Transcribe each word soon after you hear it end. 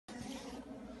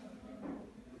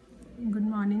Good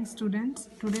morning students.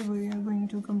 Today we are going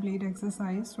to complete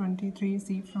exercise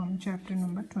 23C from chapter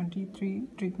number 23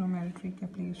 trigonometric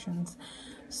applications.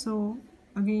 So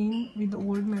again with the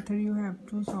old method you have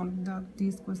to solve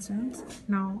these questions.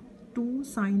 Now 2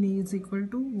 sin A is equal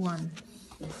to 1.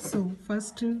 So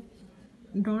first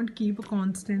don't keep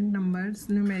constant numbers,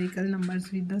 numerical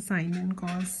numbers with the sin and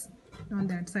cos on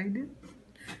that side.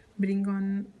 Bring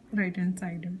on right hand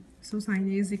side. So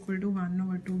sin A is equal to 1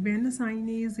 over 2. When sin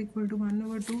A is equal to 1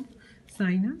 over 2,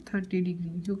 sin 30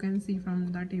 degree. You can see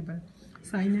from the table.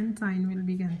 Sin and sin will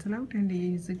be cancelled out and A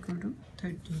is equal to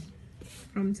 30.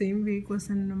 From same way,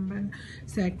 question number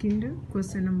second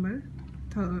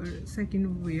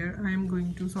where I am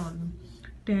going to solve.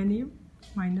 Tan A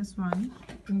minus 1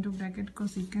 into bracket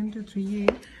cosecant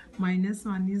 3A minus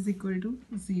 1 is equal to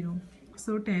 0.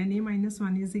 So tan A minus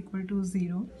 1 is equal to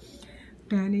 0.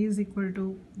 Tan A is equal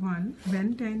to 1.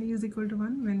 When tan A is equal to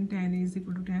 1? When tan A is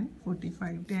equal to tan,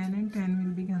 45. Tan and tan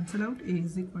will be cancelled out. A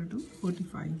is equal to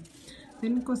 45.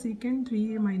 Then cosecant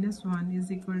 3A minus 1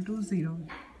 is equal to 0.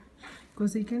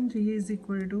 Cosecant 3A is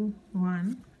equal to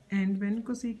 1. And when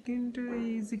cosecant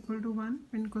A is equal to 1?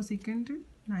 When cosecant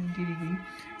 90 degree.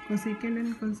 Cosecant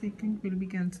and cosecant will be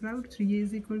cancelled out. 3A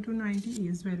is equal to 90.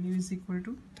 A's value is equal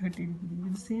to 30 degree.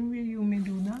 In the same way you may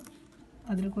do the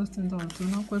other questions also.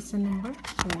 Now question number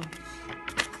 4.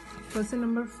 Question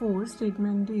number 4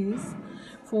 statement is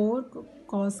 4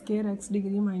 cos square x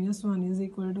degree minus 1 is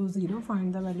equal to 0.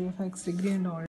 Find the value of x degree and all.